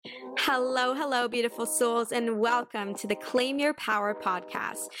Hello, hello, beautiful souls, and welcome to the Claim Your Power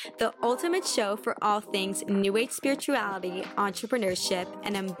podcast, the ultimate show for all things New Age spirituality, entrepreneurship,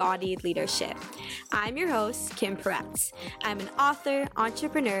 and embodied leadership. I'm your host, Kim Peretz. I'm an author,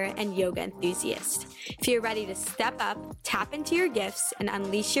 entrepreneur, and yoga enthusiast. If you're ready to step up, tap into your gifts, and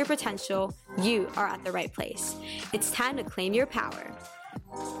unleash your potential, you are at the right place. It's time to claim your power.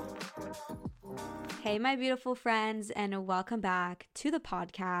 Hey, my beautiful friends, and welcome back to the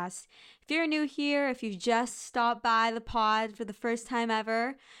podcast. If you're new here, if you just stopped by the pod for the first time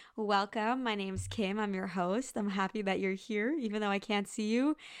ever, welcome. My name's Kim. I'm your host. I'm happy that you're here, even though I can't see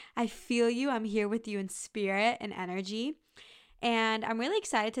you. I feel you. I'm here with you in spirit and energy. And I'm really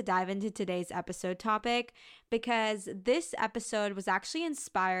excited to dive into today's episode topic because this episode was actually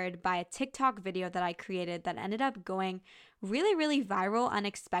inspired by a TikTok video that I created that ended up going really, really viral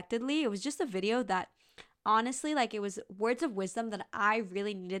unexpectedly. It was just a video that honestly, it was words of wisdom that I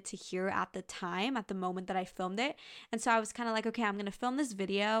really needed to hear at the time, at the moment that I filmed it. And so I was kind of like, okay, I'm going to film this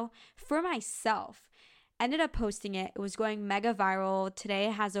video for myself. Ended up posting it. It was going mega viral. Today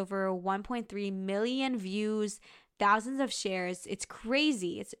it has over 1.3 million views, thousands of shares. It's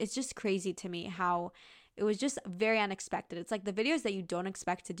crazy. It's just crazy to me how it was just very unexpected. It's like the videos that you don't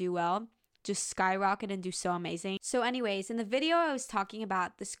expect to do well just skyrocket and do so amazing. So anyways, in the video, I was talking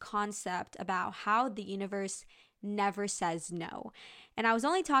about this concept about how the universe never says no. And I was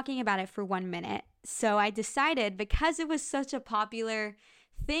only talking about it for 1 minute. So I decided, because it was such a popular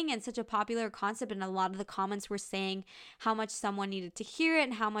thing and such a popular concept, and a lot of the comments were saying how much someone needed to hear it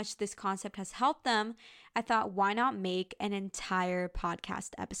and how much this concept has helped them, I thought, why not make an entire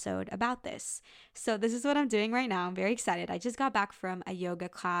podcast episode about this? So this is what I'm doing right now. I'm very excited. I just got back from a yoga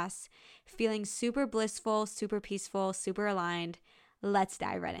class, feeling super blissful, super peaceful, super aligned. Let's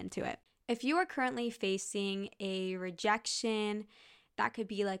dive right into it. If you are currently facing a rejection, that could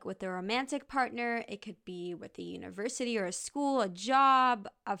be like with a romantic partner, it could be with a university or a school, a job,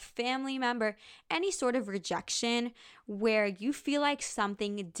 a family member, any sort of rejection where you feel like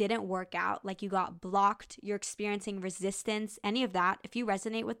something didn't work out, like you got blocked, you're experiencing resistance, any of that. If you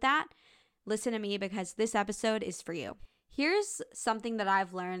resonate with that, listen to me because this episode is for you. Here's something that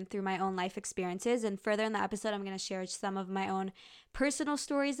I've learned through my own life experiences, and further in the episode, I'm going to share some of my own personal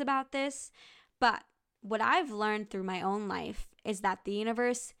stories about this. But what I've learned through my own life is that the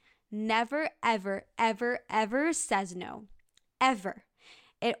universe never, ever, ever, ever says no. Ever.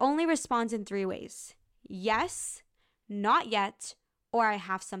 It only responds in 3 ways. Yes, not yet, or I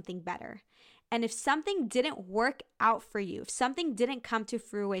have something better. And if something didn't work out for you, if something didn't come to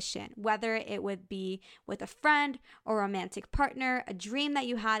fruition, whether it would be with a friend or a romantic partner, a dream that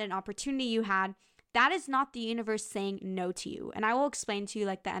you had, an opportunity you had, that is not the universe saying no to you. And I will explain to you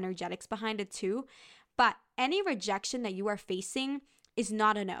the energetics behind it too. But any rejection that you are facing is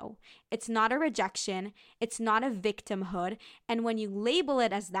not a no. It's not a rejection. It's not a victimhood. And when you label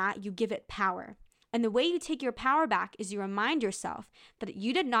it as that, you give it power. And the way you take your power back is you remind yourself that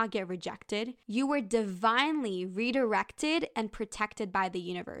you did not get rejected. You were divinely redirected and protected by the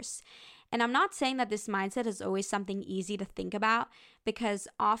universe. And I'm not saying that this mindset is always something easy to think about, because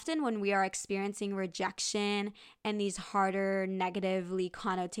often when we are experiencing rejection and these harder, negatively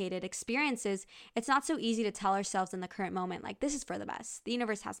connotated experiences, it's not so easy to tell ourselves in the current moment, this is for the best. The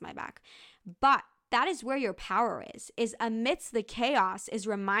universe has my back. But that is where your power is amidst the chaos, is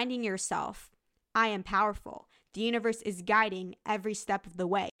reminding yourself, I am powerful. The universe is guiding every step of the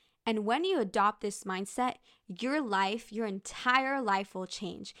way. And when you adopt this mindset, your life, your entire life will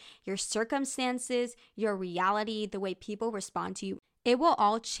change. Your circumstances, your reality, the way people respond to you, it will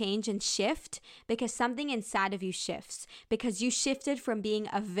all change and shift because something inside of you shifts, because you shifted from being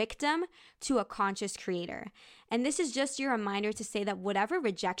a victim to a conscious creator. And this is just your reminder to say that whatever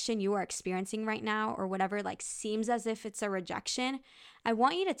rejection you are experiencing right now, or whatever seems as if it's a rejection, I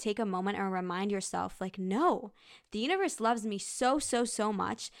want you to take a moment and remind yourself, no, the universe loves me so, so, so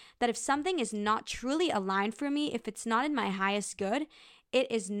much that if something is not truly aligned for me, if it's not in my highest good,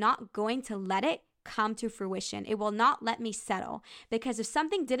 it is not going to let it come to fruition. It will not let me settle, because if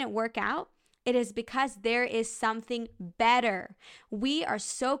something didn't work out, it is because there is something better. We are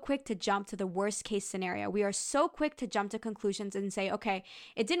so quick to jump to the worst case scenario. We are so quick to jump to conclusions and say, okay,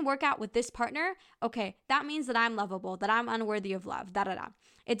 it didn't work out with this partner. Okay, that means that I'm lovable, that I'm unworthy of love,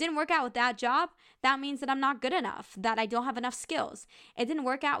 It didn't work out with that job. That means that I'm not good enough, that I don't have enough skills. It didn't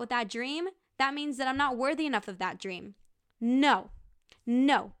work out with that dream. That means that I'm not worthy enough of that dream. No.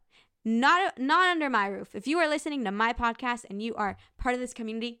 Not under my roof. If you are listening to my podcast and you are part of this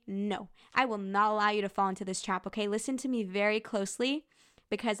community, no, I will not allow you to fall into this trap, okay? Listen to me very closely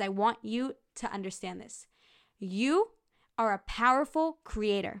because I want you to understand this. You are a powerful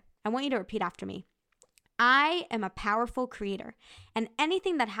creator. I want you to repeat after me. I am a powerful creator, and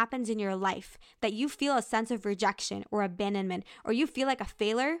anything that happens in your life that you feel a sense of rejection or abandonment, or you feel like a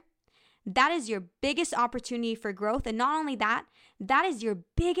failure, that is your biggest opportunity for growth. And not only that, that is your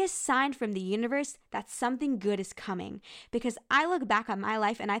biggest sign from the universe that something good is coming. Because I look back on my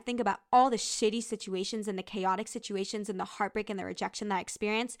life and I think about all the shitty situations and the chaotic situations and the heartbreak and the rejection that I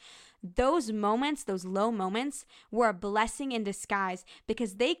experienced. Those moments, those low moments, were a blessing in disguise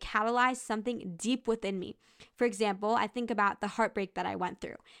because they catalyzed something deep within me. For example, I think about the heartbreak that I went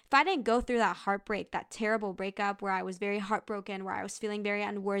through. If I didn't go through that heartbreak, that terrible breakup where I was very heartbroken, where I was feeling very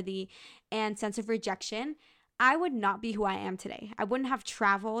unworthy and sense of rejection, I would not be who I am today. I wouldn't have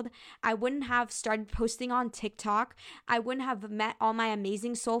traveled. I wouldn't have started posting on TikTok. I wouldn't have met all my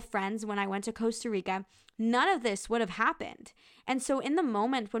amazing soul friends when I went to Costa Rica. None of this would have happened. And so in the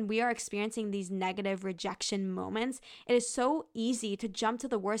moment when we are experiencing these negative rejection moments, it is so easy to jump to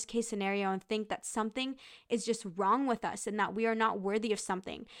the worst case scenario and think that something is just wrong with us and that we are not worthy of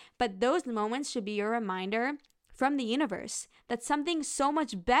something. But those moments should be your reminder from the universe that something so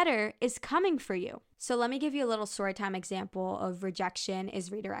much better is coming for you. So let me give you a little story time example of rejection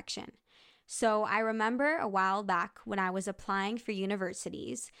is redirection. So I remember a while back when I was applying for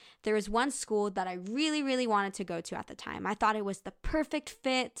universities, there was one school that I really, really wanted to go to at the time. I thought it was the perfect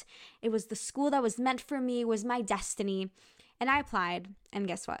fit. It was the school that was meant for me, was my destiny. And I applied, and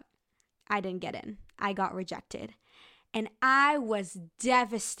guess what? I didn't get in. I got rejected. And I was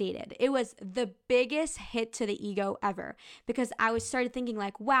devastated. It was the biggest hit to the ego ever because I started thinking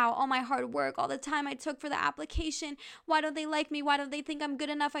like, wow, all my hard work, all the time I took for the application, why don't they like me? Why don't they think I'm good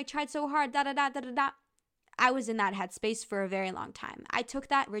enough? I tried so hard, da-da-da. I was in that headspace for a very long time. I took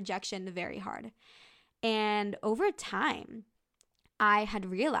that rejection very hard. And over time, I had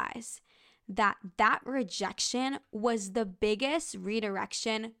realized that rejection was the biggest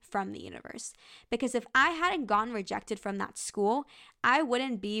redirection from the universe. Because if I hadn't gotten rejected from that school, I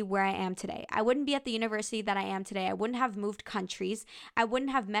wouldn't be where I am today. I wouldn't be at the university that I am today. I wouldn't have moved countries. I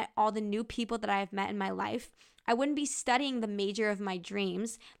wouldn't have met all the new people that I have met in my life. I wouldn't be studying the major of my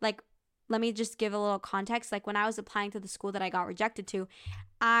dreams. Like, let me just give a little context. Like when I was applying to the school that I got rejected to,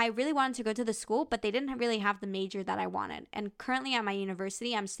 I really wanted to go to the school, but they didn't really have the major that I wanted. And currently at my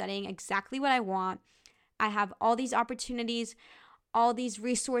university, I'm studying exactly what I want. I have all these opportunities, all these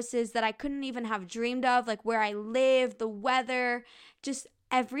resources that I couldn't even have dreamed of, like where I live, the weather, just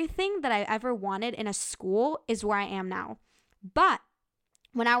everything that I ever wanted in a school is where I am now. But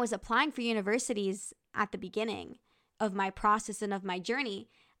when I was applying for universities at the beginning of my process and of my journey,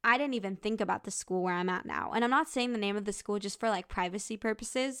 I didn't even think about the school where I'm at now. And I'm not saying the name of the school just for like privacy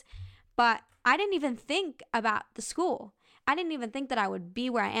purposes, but I didn't even think about the school. I didn't even think that I would be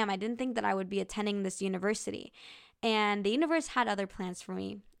where I am. I didn't think that I would be attending this university. And the universe had other plans for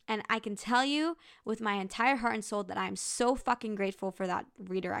me. And I can tell you with my entire heart and soul that I'm so fucking grateful for that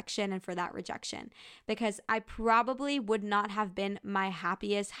redirection and for that rejection, because I probably would not have been my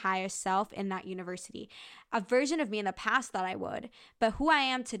happiest, highest self in that university. A version of me in the past thought I would, but who I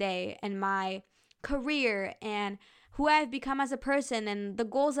am today and my career and who I've become as a person and the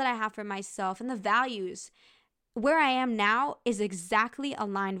goals that I have for myself and the values, where I am now is exactly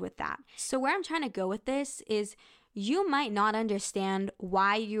aligned with that. So where I'm trying to go with this is you might not understand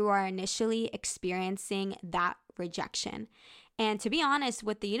why you are initially experiencing that rejection. And to be honest,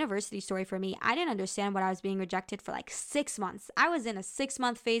 with the university story for me, I didn't understand what I was being rejected for like 6 months. I was in a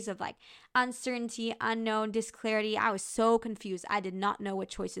 6-month phase of like uncertainty, unknown, disclarity. I was so confused. I did not know what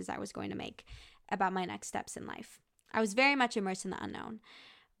choices I was going to make about my next steps in life. I was very much immersed in the unknown.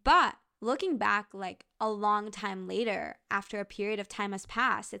 But looking back like a long time later, after a period of time has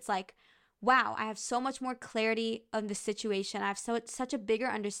passed, it's like, wow, I have so much more clarity of the situation. I have such a bigger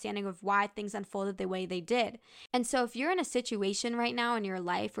understanding of why things unfolded the way they did. And so if you're in a situation right now in your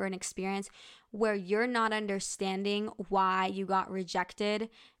life or an experience where you're not understanding why you got rejected,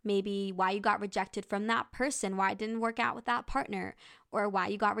 maybe why you got rejected from that person, why it didn't work out with that partner, or why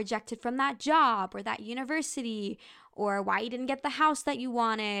you got rejected from that job or that university, or why you didn't get the house that you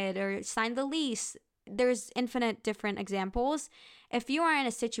wanted or sign the lease, there's infinite different examples. If you are in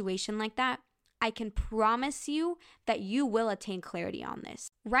a situation like that, I can promise you that you will attain clarity on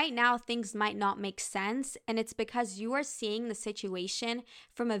this. Right now, things might not make sense, and it's because you are seeing the situation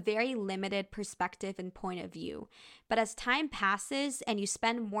from a very limited perspective and point of view. But as time passes and you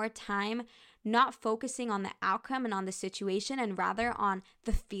spend more time not focusing on the outcome and on the situation and rather on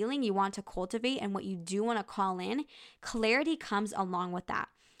the feeling you want to cultivate and what you do want to call in, clarity comes along with that.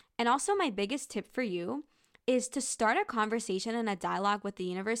 And also my biggest tip for you is to start a conversation and a dialogue with the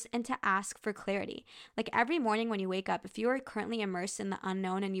universe and to ask for clarity. Like every morning when you wake up, if you are currently immersed in the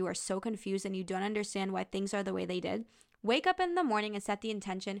unknown and you are so confused and you don't understand why things are the way they did, wake up in the morning and set the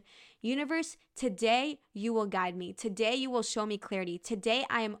intention, universe, today you will guide me. Today you will show me clarity. Today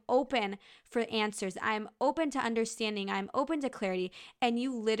I am open for answers. I am open to understanding. I am open to clarity. And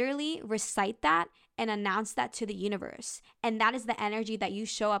you literally recite that and announce that to the universe. And that is the energy that you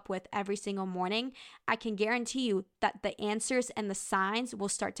show up with every single morning. I can guarantee you that the answers and the signs will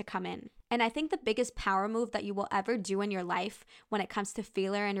start to come in. And I think the biggest power move that you will ever do in your life when it comes to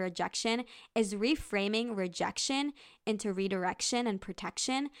failure and rejection is reframing rejection into redirection and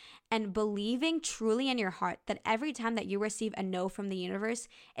protection, and believing truly in your heart that every time that you receive a no from the universe,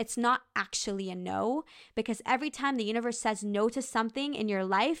 it's not actually a no, because every time the universe says no to something in your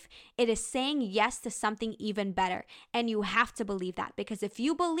life, it is saying yes to something even better. And you have to believe that, because if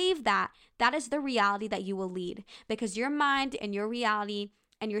you believe that, that is the reality that you will lead, because your mind and your reality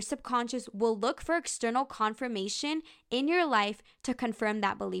and your subconscious will look for external confirmation in your life to confirm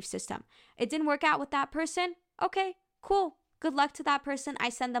that belief system. It didn't work out with that person? Okay, cool. Good luck to that person. I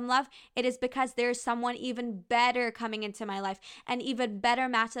send them love. It is because there's someone even better coming into my life, an even better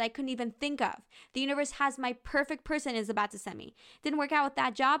match that I couldn't even think of. The universe has my perfect person is about to send me. Didn't work out with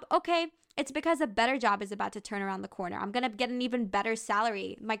that job? Okay. It's because a better job is about to turn around the corner. I'm going to get an even better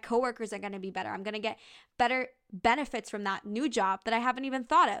salary. My coworkers are going to be better. I'm going to get better benefits from that new job that I haven't even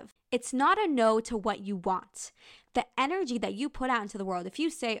thought of. It's not a no to what you want. The energy that you put out into the world, if you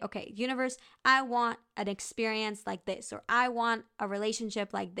say, okay, universe, I want an experience like this, or I want a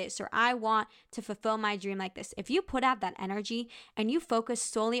relationship like this, or I want to fulfill my dream like this. If you put out that energy and you focus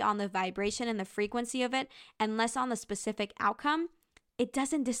solely on the vibration and the frequency of it and less on the specific outcome, it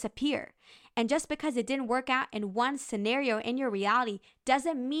doesn't disappear. And just because it didn't work out in one scenario in your reality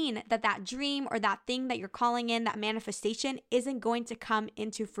doesn't mean that that dream or that thing that you're calling in, that manifestation, isn't going to come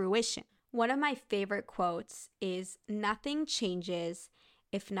into fruition. One of my favorite quotes is, "Nothing changes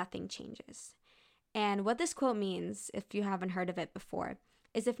if nothing changes." And what this quote means, if you haven't heard of it before,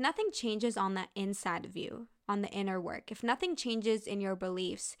 is if nothing changes on the inside of you, on the inner work, if nothing changes in your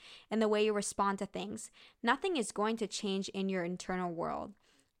beliefs and the way you respond to things, nothing is going to change in your internal world.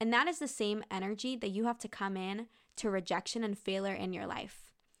 And that is the same energy that you have to come in to rejection and failure in your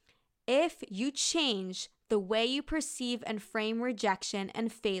life. If you change the way you perceive and frame rejection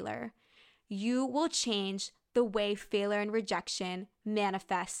and failure, you will change the way failure and rejection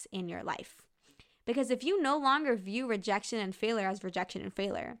manifests in your life. Because if you no longer view rejection and failure as rejection and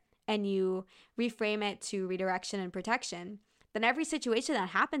failure, and you reframe it to redirection and protection, then every situation that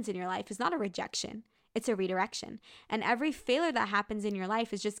happens in your life is not a rejection, it's a redirection. And every failure that happens in your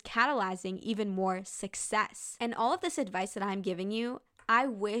life is just catalyzing even more success. And all of this advice that I'm giving you, I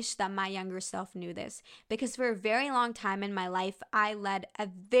wish that my younger self knew this, because for a very long time in my life, I led a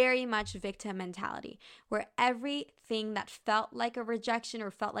very much victim mentality where everything that felt like a rejection or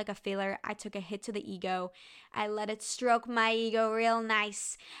felt like a failure, I took a hit to the ego. I let it stroke my ego real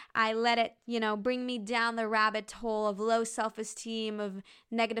nice. I let it, bring me down the rabbit hole of low self-esteem, of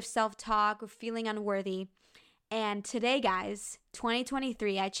negative self-talk, of feeling unworthy. And today, guys,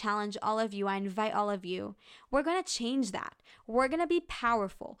 2023, I challenge all of you, I invite all of you, we're going to change that. We're going to be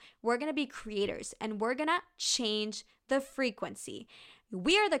powerful. We're going to be creators, and we're going to change the frequency.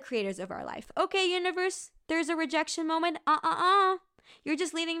 We are the creators of our life. Okay, universe, there's a rejection moment. You're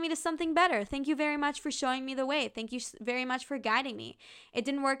just leading me to something better. Thank you very much for showing me the way. Thank you very much for guiding me. It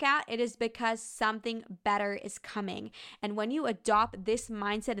didn't work out. It is because something better is coming. And when you adopt this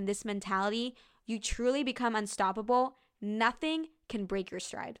mindset and this mentality, you truly become unstoppable. Nothing can break your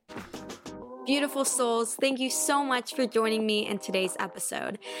stride. Beautiful souls, thank you so much for joining me in today's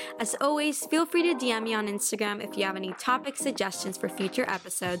episode. As always, feel free to DM me on Instagram if you have any topic suggestions for future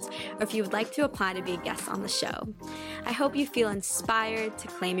episodes, or if you would like to apply to be a guest on the show. I hope you feel inspired to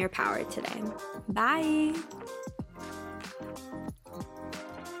claim your power today. Bye!